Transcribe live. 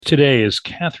today is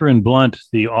Katherine Blunt,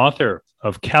 the author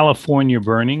of California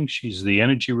Burning. She's the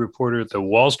energy reporter at the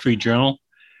Wall Street Journal.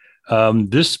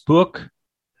 This book,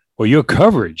 or your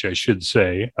coverage, I should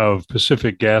say, of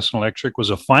Pacific Gas and Electric was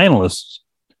a finalist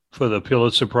for the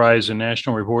Pulitzer Prize in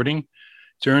National Reporting.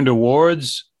 It's earned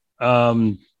awards.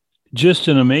 Just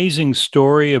an amazing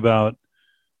story about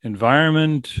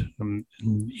environment,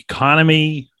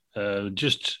 economy,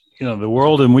 the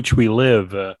world in which we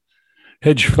live.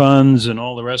 Hedge funds and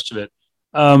all the rest of it.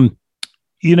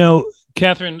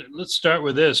 Katherine, let's start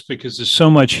with this because there's so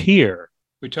much here.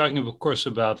 We're talking, of course,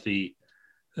 about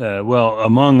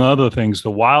among other things,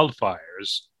 the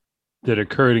wildfires that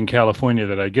occurred in California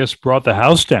that I guess brought the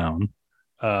house down.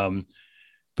 I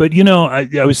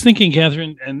was thinking,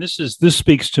 Katherine, and this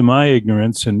speaks to my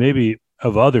ignorance and maybe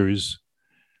of others,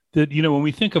 that, when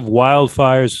we think of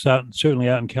wildfires, certainly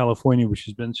out in California, which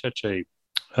has been such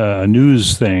a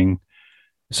news thing,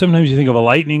 sometimes you think of a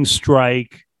lightning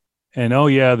strike and, oh,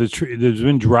 yeah, there's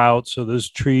been drought, so those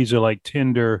trees are like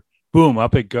tinder. Boom,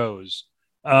 up it goes.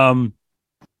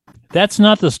 That's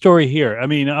not the story here. I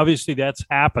mean, obviously that's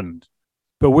happened,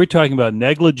 but we're talking about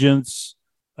negligence,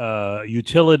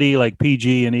 utility like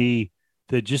PG&E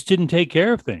that just didn't take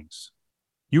care of things.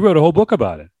 You wrote a whole book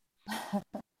about it.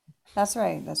 That's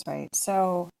right.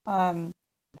 So,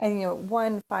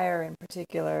 one fire in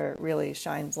particular really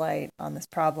shines light on this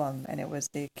problem, and it was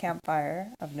the Camp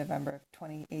Fire of November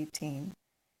 2018.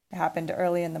 It happened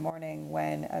early in the morning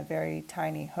when a very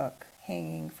tiny hook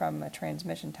hanging from a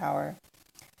transmission tower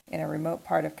in a remote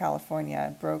part of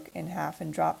California broke in half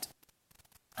and dropped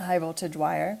a high voltage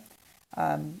wire.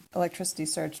 Electricity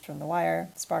surged from the wire,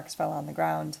 sparks fell on the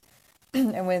ground,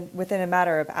 and within a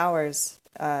matter of hours,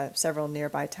 several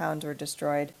nearby towns were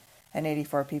destroyed and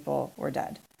 84 people were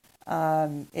dead.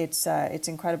 It's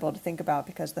incredible to think about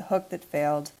because the hook that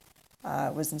failed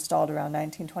was installed around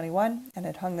 1921 and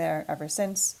had hung there ever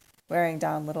since, wearing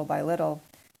down little by little.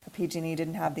 PG&E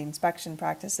didn't have the inspection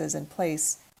practices in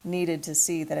place needed to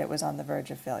see that it was on the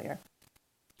verge of failure.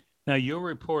 Now you're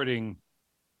reporting,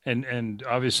 and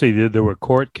obviously there were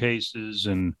court cases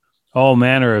and all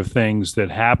manner of things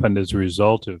that happened as a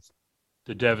result of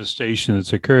the devastation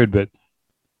that's occurred, but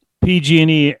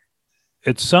PG&E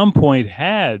at some point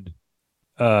had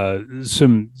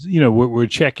we're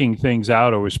checking things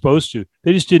out, or we're supposed to.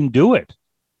 They just didn't do it,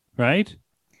 right?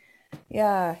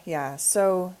 Yeah.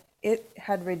 So it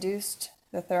had reduced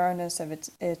the thoroughness of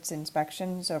its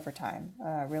inspections over time,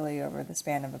 really over the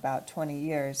span of about 20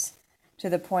 years, to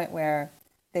the point where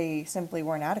they simply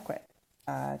weren't adequate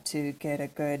to get a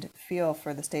good feel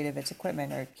for the state of its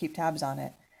equipment or keep tabs on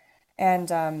it.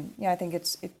 And I think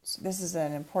this is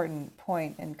an important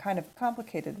point and kind of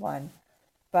complicated one,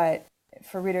 but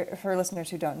for listeners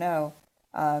who don't know,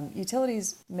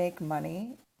 utilities make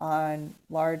money on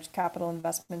large capital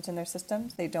investments in their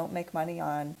systems. They don't make money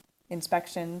on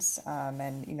inspections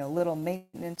and little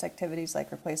maintenance activities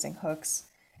like replacing hooks.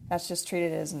 That's just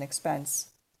treated as an expense.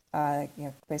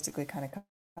 Basically kind of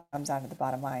comes out of the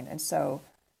bottom line. And so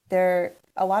a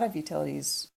lot of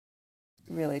utilities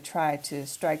really try to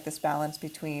strike this balance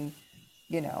between,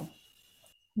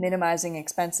 minimizing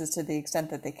expenses to the extent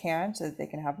that they can so that they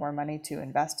can have more money to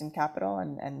invest in capital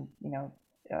and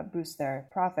boost their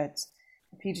profits.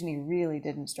 PG&E really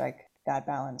didn't strike that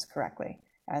balance correctly,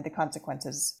 and the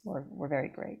consequences were very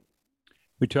great.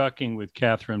 We're talking with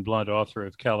Katherine Blunt, author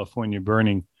of California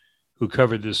Burning, who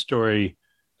covered this story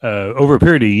over a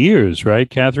period of years, right,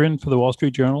 Katherine, for the Wall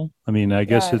Street Journal? I mean, I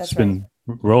guess it's been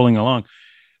rolling along.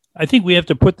 I think we have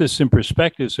to put this in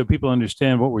perspective so people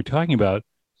understand what we're talking about.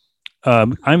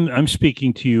 I'm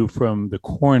speaking to you from the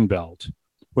Corn Belt,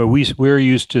 where we're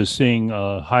used to seeing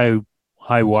high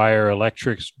wire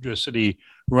electricity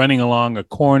running along a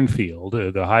cornfield,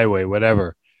 the highway,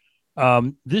 whatever.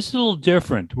 This is a little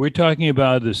different. We're talking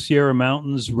about the Sierra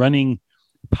Mountains running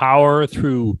power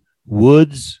through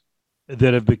woods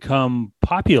that have become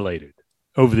populated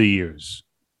over the years.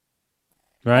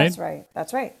 Right?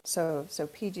 That's right. So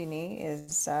PG&E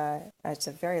is it's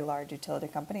a very large utility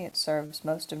company. It serves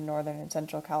most of northern and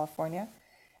central California,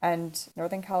 and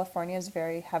Northern California is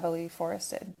very heavily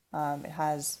forested. It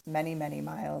has many, many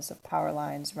miles of power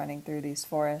lines running through these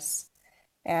forests,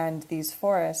 and these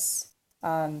forests,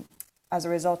 as a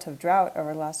result of drought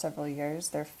over the last several years,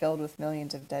 they're filled with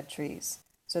millions of dead trees.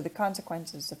 So the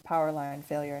consequences of power line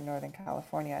failure in Northern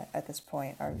California at this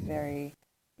point are very,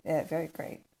 very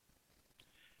great.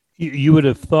 You would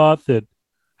have thought that,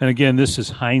 and again, this is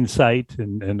hindsight,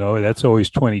 and that's always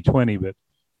 2020, but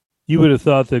you would have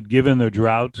thought that given the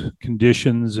drought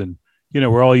conditions and,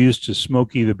 we're all used to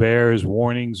Smokey the Bear's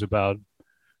warnings about,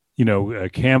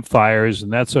 campfires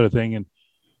and that sort of thing. And,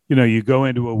 you go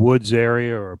into a woods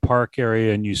area or a park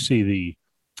area and you see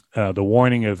the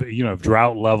warning of of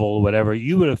drought level, whatever.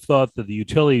 You would have thought that the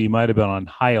utility might have been on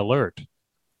high alert,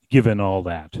 given all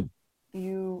that.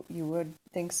 You would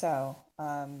think so,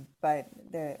 but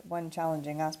the one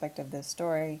challenging aspect of this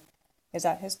story is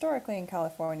that historically in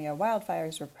California,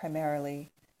 wildfires were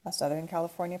primarily a Southern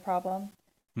California problem.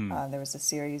 Hmm. There was a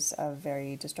series of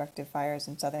very destructive fires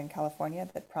in Southern California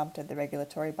that prompted the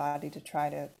regulatory body to try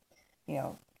to,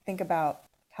 think about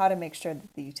how to make sure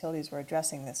that the utilities were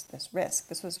addressing this risk.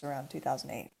 This was around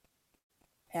 2008,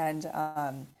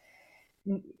 and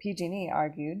PG&E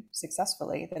argued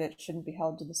successfully that it shouldn't be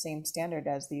held to the same standard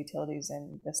as the utilities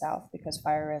in the South because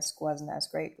fire risk wasn't as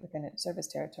great within its service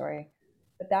territory.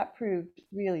 But that proved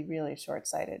really, really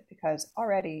short-sighted because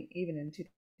already, even in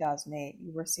 2008,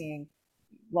 you were seeing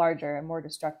larger and more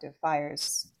destructive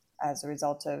fires as a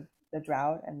result of the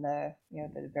drought and the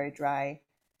very dry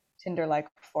tinder-like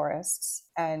forests,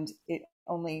 and it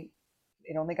only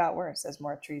got worse as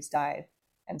more trees died.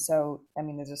 And so, I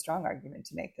mean, there's a strong argument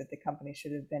to make that the company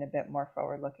should have been a bit more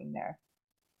forward-looking there.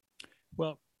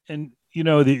 Well, and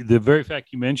the very fact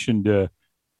you mentioned the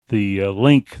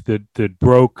link that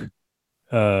broke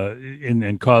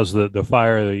and caused the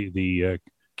fire, the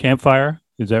campfire.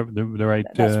 Is that the right?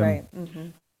 That's right.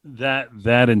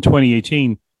 That in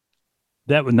 2018,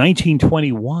 that was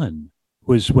 1921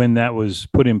 was when that was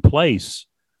put in place.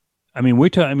 I mean,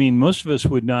 I mean, most of us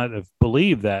would not have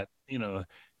believed that.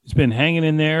 It's been hanging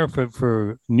in there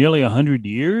for nearly 100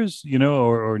 years.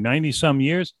 Or 90 some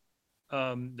years.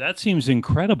 That seems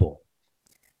incredible.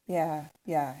 Yeah,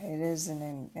 it is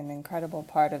an incredible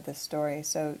part of the story.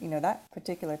 So, that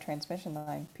particular transmission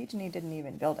line, PG&E didn't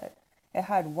even build it. It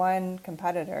had one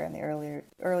competitor in the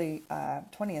early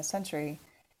 20th century,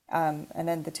 and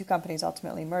then the two companies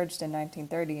ultimately merged in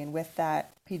 1930, and with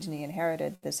that, PG&E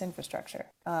inherited this infrastructure.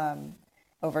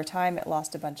 Over time, it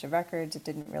lost a bunch of records. It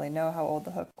didn't really know how old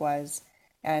the hook was,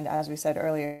 and as we said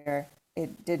earlier,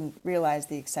 it didn't realize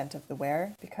the extent of the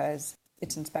wear because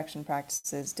its inspection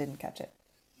practices didn't catch it.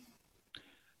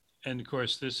 And of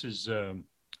course, this is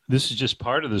just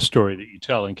part of the story that you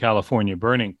tell in California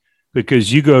Burning,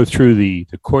 because you go through the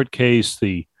court case,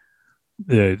 the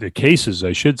cases,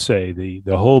 I should say,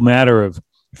 the whole matter of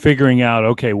figuring out,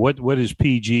 okay, what is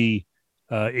PG&E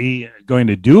going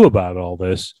to do about all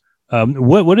this?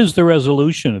 What is the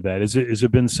resolution of that? Is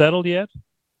it been settled yet?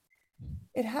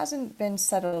 It hasn't been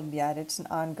settled yet. It's an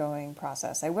ongoing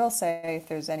process. I will say, if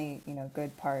there's any,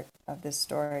 good part of this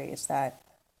story, it's that,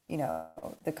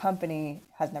 the company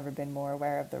has never been more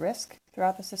aware of the risk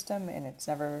throughout the system, and it's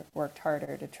never worked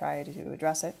harder to try to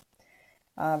address it.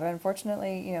 But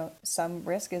unfortunately, some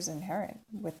risk is inherent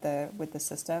with the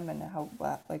system and how,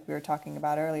 like we were talking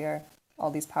about earlier, all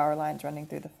these power lines running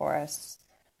through the forests.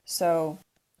 So,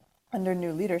 under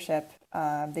new leadership,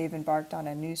 they've embarked on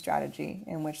a new strategy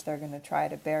in which they're going to try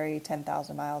to bury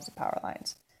 10,000 miles of power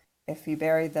lines. If you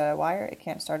bury the wire, it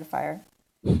can't start a fire.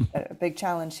 A big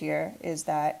challenge here is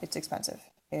that it's expensive.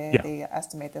 Yeah. They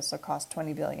estimate this will cost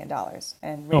 $20 billion,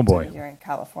 and Oh rates over boy. here in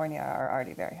California are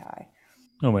already very high.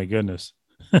 Oh my goodness.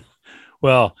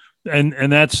 Well,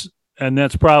 and that's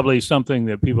probably something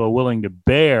that people are willing to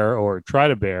bear or try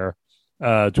to bear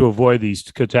to avoid these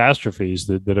catastrophes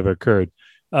that have occurred.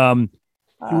 Um,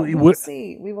 We will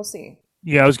see. We will see.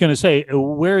 yeah, I was going to say,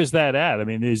 where is that at? I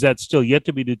mean, is that still yet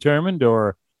to be determined,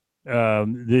 or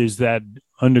is that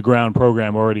underground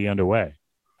program already underway?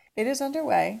 It is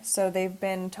underway, so they've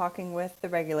been talking with the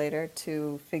regulator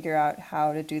to figure out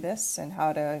how to do this and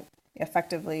how to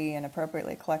effectively and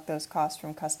appropriately collect those costs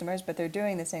from customers, but they're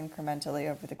doing this incrementally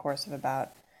over the course of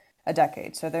about a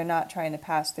decade. So they're not trying to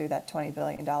pass through that $20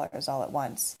 billion all at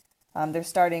once. They're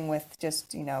starting with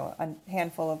just, a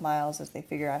handful of miles as they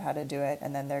figure out how to do it,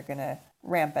 and then they're going to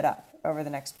ramp it up over the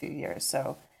next few years.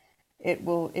 So it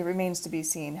remains to be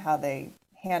seen how they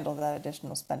handle that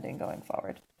additional spending going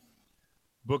forward.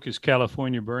 Book is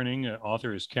California Burning.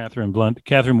 Author is Katherine Blunt.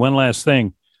 Katherine, one last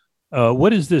thing. What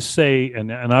does this say?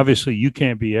 And obviously, you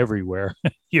can't be everywhere.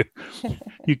 you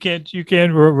you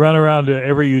can't run around to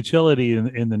every utility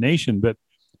in the nation. But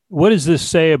what does this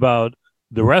say about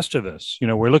the rest of us?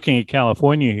 We're looking at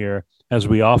California here, as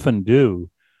we often do.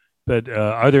 But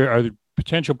are there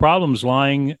potential problems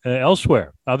lying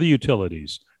elsewhere, other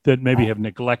utilities that maybe I, have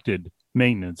neglected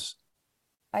maintenance?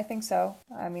 I think so.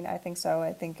 I mean, I think so.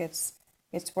 I think it's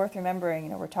worth remembering.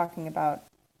 We're talking about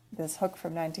this hook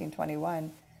from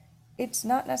 1921. It's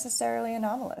not necessarily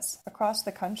anomalous. Across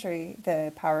the country,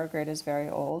 the power grid is very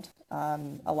old.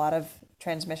 A lot of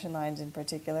transmission lines, in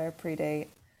particular, predate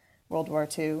World War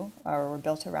II or were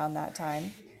built around that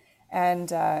time. And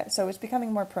so it's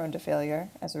becoming more prone to failure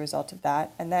as a result of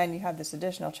that. And then you have this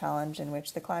additional challenge in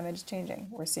which the climate is changing.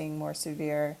 We're seeing more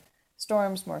severe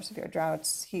storms, more severe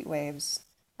droughts, heat waves,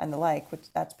 and the like, which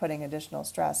that's putting additional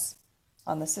stress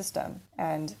on the system.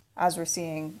 And as we've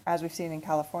seen in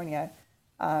California,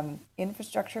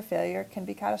 infrastructure failure can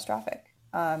be catastrophic.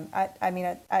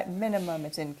 At minimum,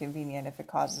 it's inconvenient if it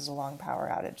causes a long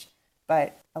power outage.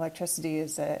 But electricity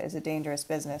is a dangerous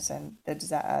business, and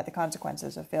the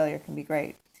consequences of failure can be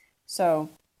great. So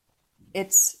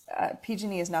it's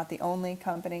PG&E is not the only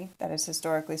company that has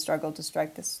historically struggled to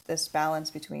strike this balance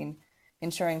between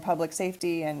ensuring public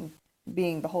safety and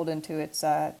being beholden to its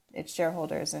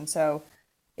shareholders. And so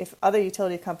if other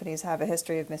utility companies have a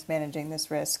history of mismanaging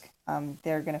this risk,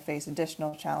 they're going to face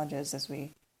additional challenges as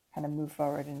we kind of move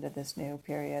forward into this new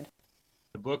period.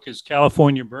 The book is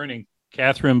California Burning.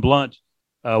 Katherine Blunt,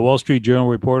 Wall Street Journal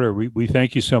reporter. We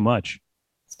thank you so much.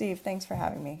 Steve, thanks for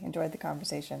having me. Enjoyed the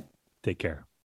conversation. Take care.